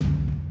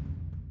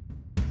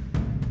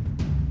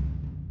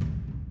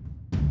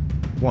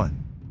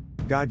1.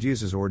 God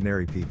uses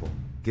ordinary people.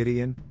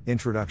 Gideon,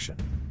 Introduction.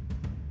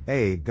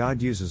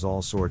 God uses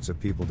all sorts of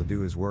people to do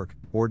his work,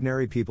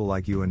 ordinary people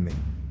like you and me.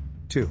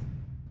 2.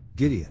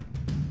 Gideon.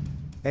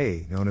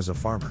 Known as a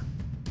farmer.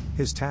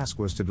 His task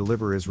was to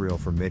deliver Israel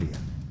from Midian.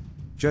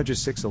 Judges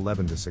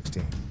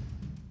 6:11-16.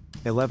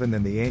 11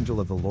 Then the angel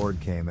of the Lord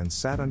came and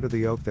sat under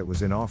the oak that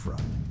was in Ophrah,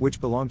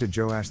 which belonged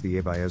to Joash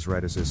the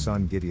Abiezrite, as his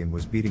son Gideon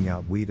was beating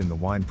out wheat in the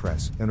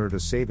winepress in order to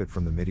save it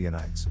from the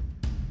Midianites.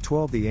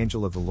 12 The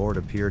angel of the Lord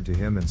appeared to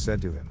him and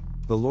said to him,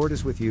 "The Lord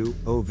is with you,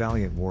 O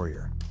valiant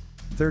warrior."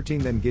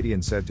 13 Then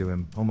Gideon said to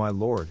him, "O my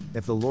Lord,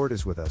 if the Lord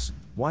is with us,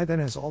 why then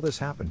has all this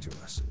happened to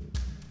us?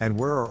 And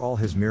where are all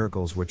his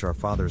miracles which our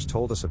fathers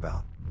told us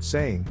about,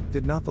 saying,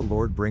 Did not the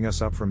Lord bring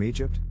us up from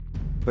Egypt?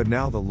 But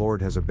now the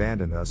Lord has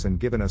abandoned us and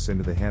given us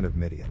into the hand of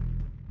Midian."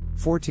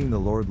 14 The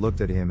Lord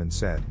looked at him and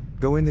said,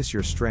 "Go in this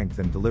your strength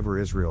and deliver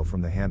Israel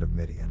from the hand of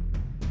Midian.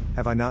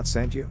 Have I not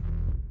sent you?"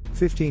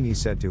 15 He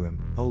said to him,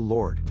 "O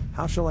Lord,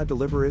 how shall I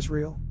deliver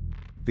Israel?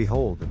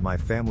 Behold, my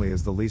family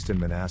is the least in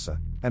Manasseh,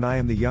 and I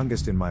am the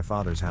youngest in my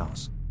father's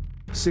house."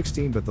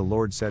 16 But the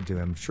Lord said to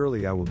him,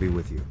 "Surely I will be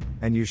with you,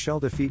 and you shall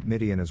defeat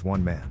Midian as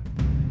one man."